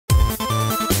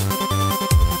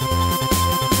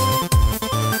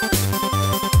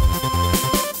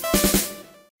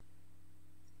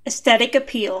Aesthetic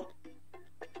appeal,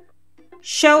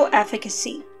 show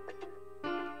efficacy,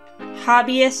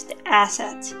 hobbyist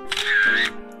asset.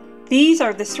 These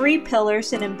are the three pillars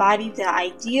that embody the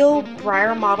ideal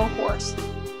Breyer model horse.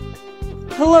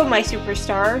 Hello my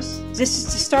superstars, this is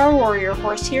the Star Warrior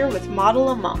horse here with Model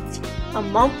a Month, a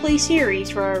monthly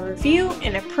series where I review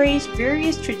and appraise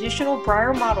various traditional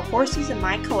Breyer model horses in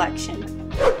my collection.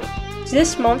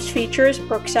 This month's feature is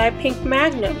Brookside Pink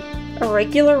Magnum, a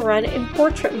regular run and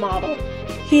portrait model.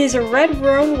 He is a red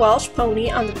roan Welsh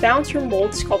pony on the bouncer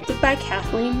mold sculpted by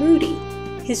Kathleen Moody.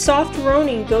 His soft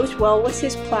roaning goes well with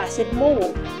his placid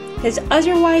mold. His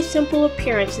otherwise simple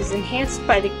appearance is enhanced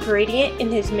by the gradient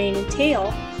in his mane and tail,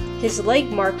 his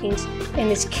leg markings, and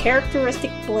his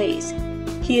characteristic blaze.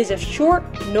 He is a short,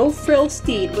 no-frill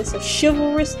steed with a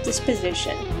chivalrous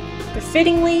disposition.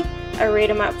 Befittingly, I rate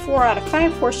him at 4 out of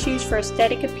 5 horseshoes for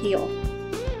aesthetic appeal.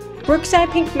 Brookside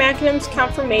Pink Magnum's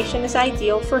conformation is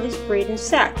ideal for his breed and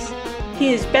sex.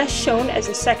 He is best shown as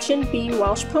a Section B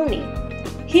Welsh pony.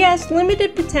 He has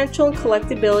limited potential and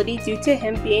collectability due to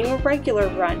him being a regular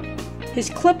run. His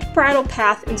clipped bridle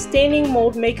path and standing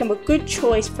mold make him a good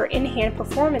choice for in-hand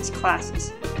performance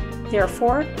classes.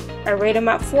 Therefore, I rate him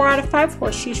at 4 out of 5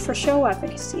 horseshoes for show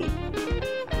efficacy.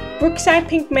 Brookside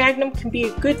Pink Magnum can be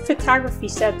a good photography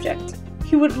subject.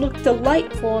 He would look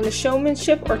delightful in a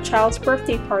showmanship or child's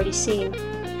birthday party scene.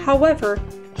 However,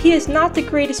 he is not the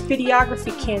greatest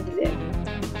videography candidate.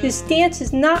 His stance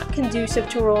is not conducive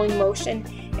to rolling motion,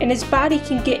 and his body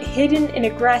can get hidden in a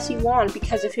grassy lawn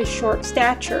because of his short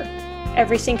stature.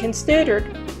 Everything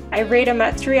considered, I rate him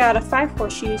at 3 out of 5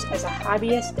 horseshoes as a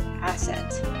hobbyist asset.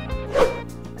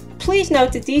 Please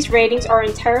note that these ratings are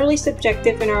entirely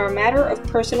subjective and are a matter of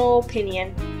personal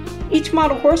opinion. Each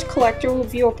model horse collector will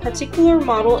view a particular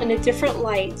model in a different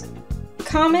light.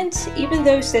 Comments, even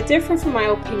those that differ from my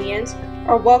opinions,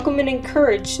 are welcome and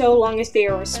encouraged so long as they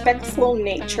are respectful in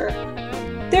nature.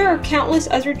 There are countless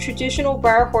other traditional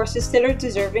Breyer horses that are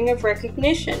deserving of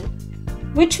recognition.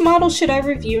 Which model should I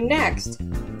review next?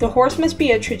 The horse must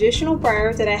be a traditional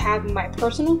Breyer that I have in my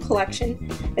personal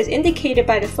collection, as indicated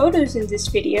by the photos in this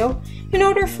video, in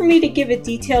order for me to give a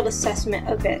detailed assessment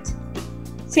of it.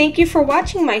 Thank you for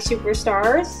watching my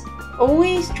superstars.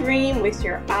 Always dream with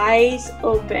your eyes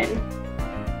open.